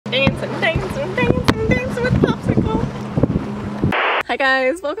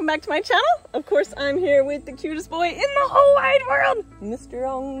guys, welcome back to my channel. Of course, I'm here with the cutest boy in the whole wide world, Mr.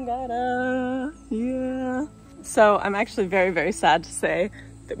 Ongata. Yeah. So I'm actually very, very sad to say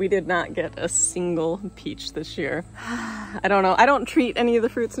that we did not get a single peach this year. I don't know. I don't treat any of the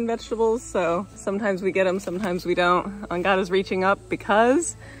fruits and vegetables, so sometimes we get them, sometimes we don't. Ongata's reaching up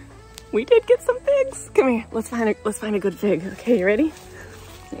because we did get some figs. Come here. Let's find a good fig. Okay, you ready?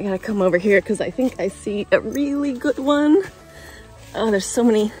 I gotta come over here because I think I see a really good one. Oh, there's so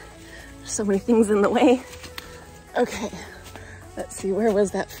many things in the way. Okay, let's see, where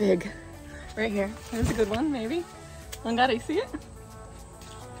was that fig? Right here. There's a good one, maybe. Ongata, you see it?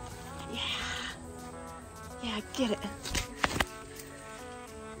 Yeah, get it.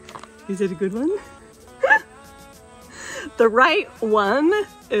 Is it a good one? The right one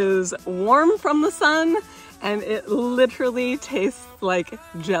is warm from the sun and it literally tastes like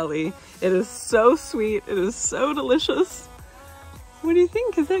jelly. It is so sweet. It is so delicious. What do you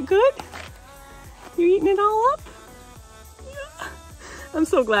think? Is that good? You eating it all up? Yeah. I'm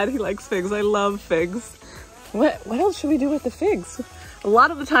so glad he likes figs. I love figs. What else should we do with the figs? A lot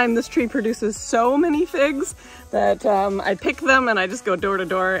of the time this tree produces so many figs that I pick them and I just go door to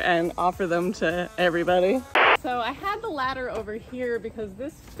door and offer them to everybody. So I had the ladder over here because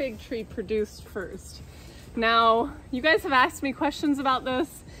this fig tree produced first. Now, you guys have asked me questions about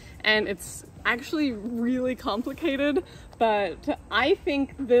this and it's actually really complicated, but I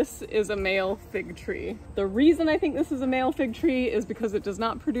think this is a male fig tree. The reason I think this is a male fig tree is because it does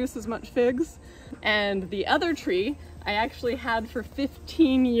not produce as much figs. And the other tree I actually had for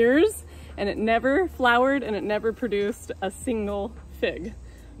 15 years and it never flowered and it never produced a single fig.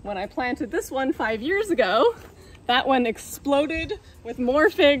 When I planted this one 5 years ago, that one exploded with more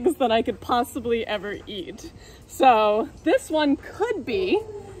figs than I could possibly ever eat. So this one could be,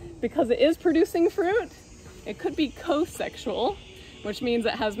 because it is producing fruit, it could be co-sexual, which means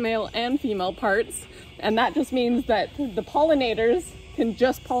it has male and female parts. And that just means that the pollinators can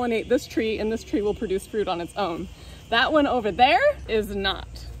just pollinate this tree and this tree will produce fruit on its own. That one over there is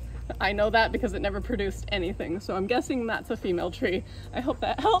not. I know that because it never produced anything. So I'm guessing that's a female tree. I hope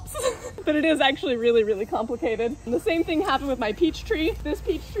that helps. But it is actually really, really complicated. And the same thing happened with my peach tree. This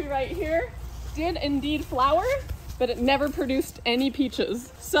peach tree right here did indeed flower, but it never produced any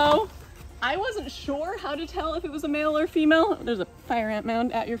peaches. So I wasn't sure how to tell if it was a male or female. There's a fire ant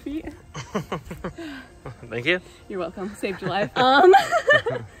mound at your feet. Thank you. You're welcome. Saved your life.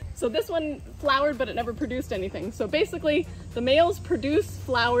 So this one flowered, but it never produced anything. So basically, the males produce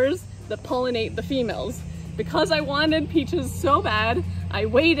flowers that pollinate the females. Because I wanted peaches so bad, I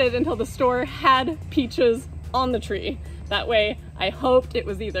waited until the store had peaches on the tree. That way, I hoped it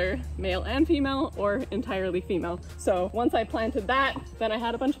was either male and female or entirely female. So once I planted that, then I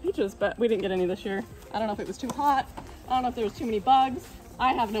had a bunch of peaches, but we didn't get any this year. I don't know if it was too hot. I don't know if there was too many bugs.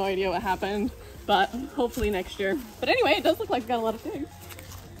 I have no idea what happened, but hopefully next year. But anyway, it does look like we got a lot of figs.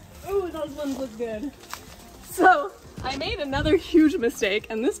 Ooh, those ones look good. So I made another huge mistake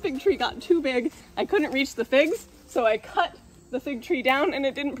and this fig tree got too big. I couldn't reach the figs, so I cut the fig tree down and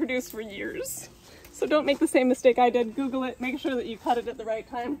it didn't produce for years. So don't make the same mistake I did. Google it, make sure that you cut it at the right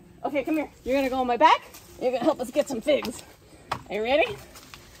time. Okay, come here. You're gonna go on my back. You're gonna help us get some figs. Are you ready?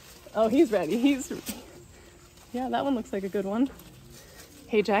 Oh, he's ready. Yeah, that one looks like a good one.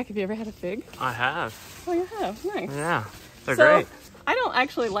 Hey Jack, have you ever had a fig? I have. Oh, you have? Nice. Yeah, they're great. I don't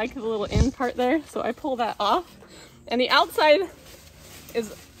actually like the little end part there, so I pull that off. And the outside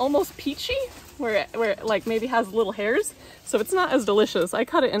is almost peachy, where it like maybe has little hairs, so it's not as delicious. I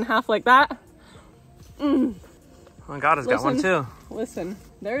cut it in half like that. Ongata's got one too. Listen,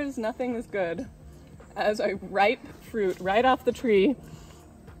 there is nothing as good as a ripe fruit right off the tree.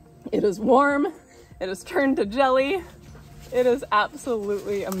 It is warm, it is turned to jelly. It is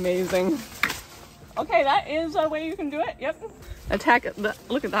absolutely amazing. Okay, that is a way you can do it, yep.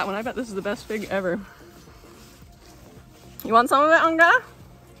 Look at that one, I bet this is the best fig ever. You want some of it, Ongata?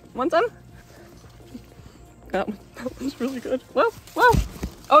 Want some? That one's really good. Whoa, whoa.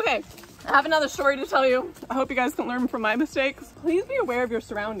 Okay, I have another story to tell you. I hope you guys can learn from my mistakes. Please be aware of your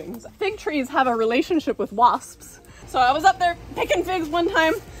surroundings. Fig trees have a relationship with wasps. So I was up there picking figs one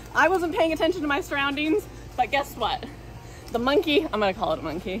time. I wasn't paying attention to my surroundings, but guess what? The monkey, I'm gonna call it a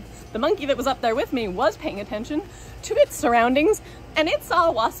monkey. The monkey that was up there with me was paying attention to its surroundings and it saw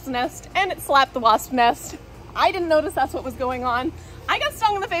a wasp's nest and it slapped the wasp nest. I didn't notice that's what was going on. I got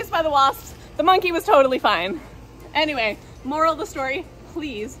stung in the face by the wasps. The monkey was totally fine. Anyway, moral of the story,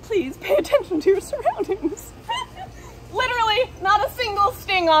 please pay attention to your surroundings. Literally not a single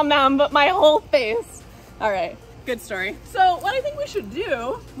sting on them, but my whole face. All right, good story. So what I think we should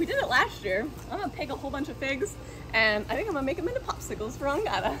do, we did it last year. I'm gonna pick a whole bunch of figs and I think I'm gonna make them into popsicles for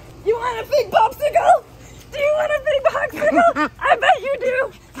Angada. You want a fig popsicle? Do you want a fig popsicle? I bet you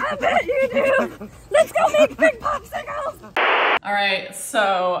do. I bet you do. Let's go make fig popsicles. All right,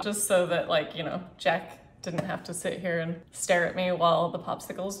 so just so that like, you know, Jack didn't have to sit here and stare at me while the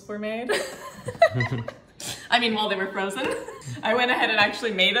popsicles were made. I mean, while they were frozen. I went ahead and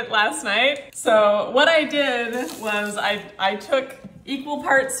actually made it last night. So what I did was I took equal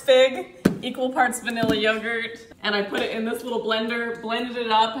parts fig, equal parts vanilla yogurt, and I put it in this little blender, blended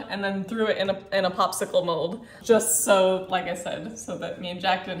it up, and then threw it in a popsicle mold. Just so, like I said, so that me and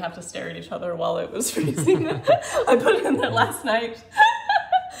Jack didn't have to stare at each other while it was freezing. I put it in there last night.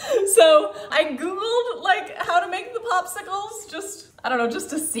 So I Googled like how to make the popsicles, just, I don't know, just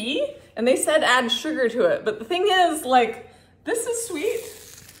to see. And they said add sugar to it. But the thing is, like, this is sweet.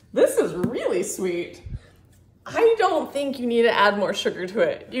 This is really sweet. I don't think you need to add more sugar to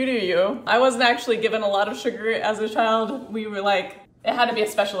it. You do you. I wasn't actually given a lot of sugar as a child. We were like, it had to be a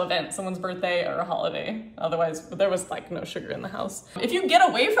special event, someone's birthday or a holiday. Otherwise, there was like no sugar in the house. If you get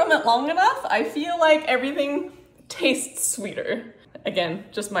away from it long enough, I feel like everything tastes sweeter. Again,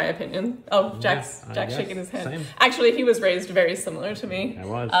 just my opinion. Oh, Jack's shaking his head. Same. Actually, he was raised very similar to me. I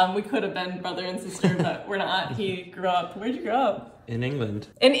was. We could have been brother and sister, but we're not. He grew up, where'd you grow up? In England.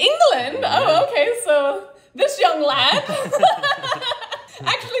 In England? Yeah. Oh, okay, so this young lad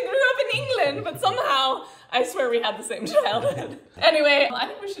actually grew up in England, but somehow, I swear we had the same childhood. Anyway, I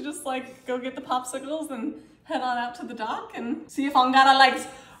think we should just like go get the popsicles and head on out to the dock and see if Angada likes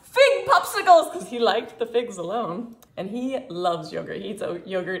fig popsicles, because he liked the figs alone. And he loves yogurt. He eats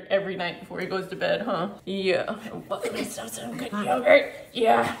yogurt every night before he goes to bed, huh? Yeah. Some good yogurt.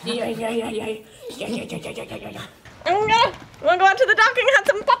 Yeah. Wanna go out to the dock and have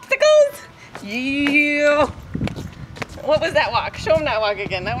some popsicles? Yeah. What was that walk? Show him that walk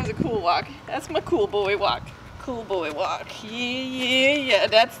again. That was a cool walk. That's my cool boy walk. Cool boy walk. Yeah.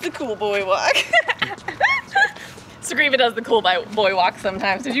 That's the cool boy walk. Sugriva does the cool boy walk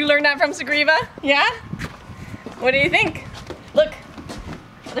sometimes. Did you learn that from Sugriva? Yeah? What do you think? Look,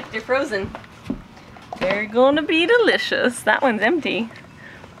 they're frozen. They're gonna be delicious. That one's empty.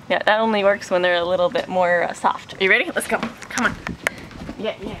 Yeah, that only works when they're a little bit more soft. Are you ready? Let's go. Come on.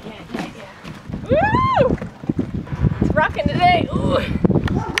 Yeah. Woo! It's rocking today. Ooh.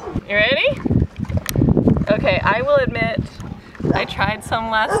 You ready? Okay, I will admit, I tried some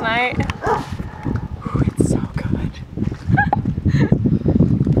last night. Ooh, it's so good.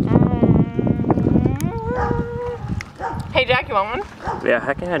 Hey Jack, you want one? Yeah,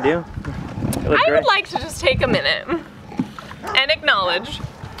 heck yeah, I do. I would like to just take a minute and acknowledge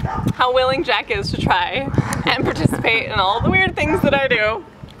how willing Jack is to try and participate in all the weird things that I do. And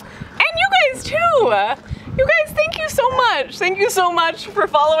you guys too! You guys, thank you so much. Thank you so much for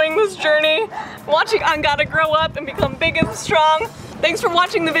following this journey, watching Angada grow up and become big and strong. Thanks for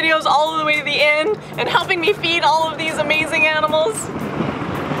watching the videos all the way to the end and helping me feed all of these amazing animals.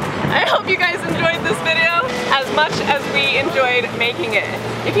 I hope you guys enjoyed this video as much as we enjoyed making it.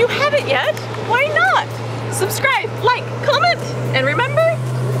 If you haven't yet, why not? Subscribe, like, comment, and remember,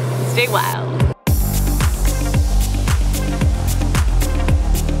 stay wild.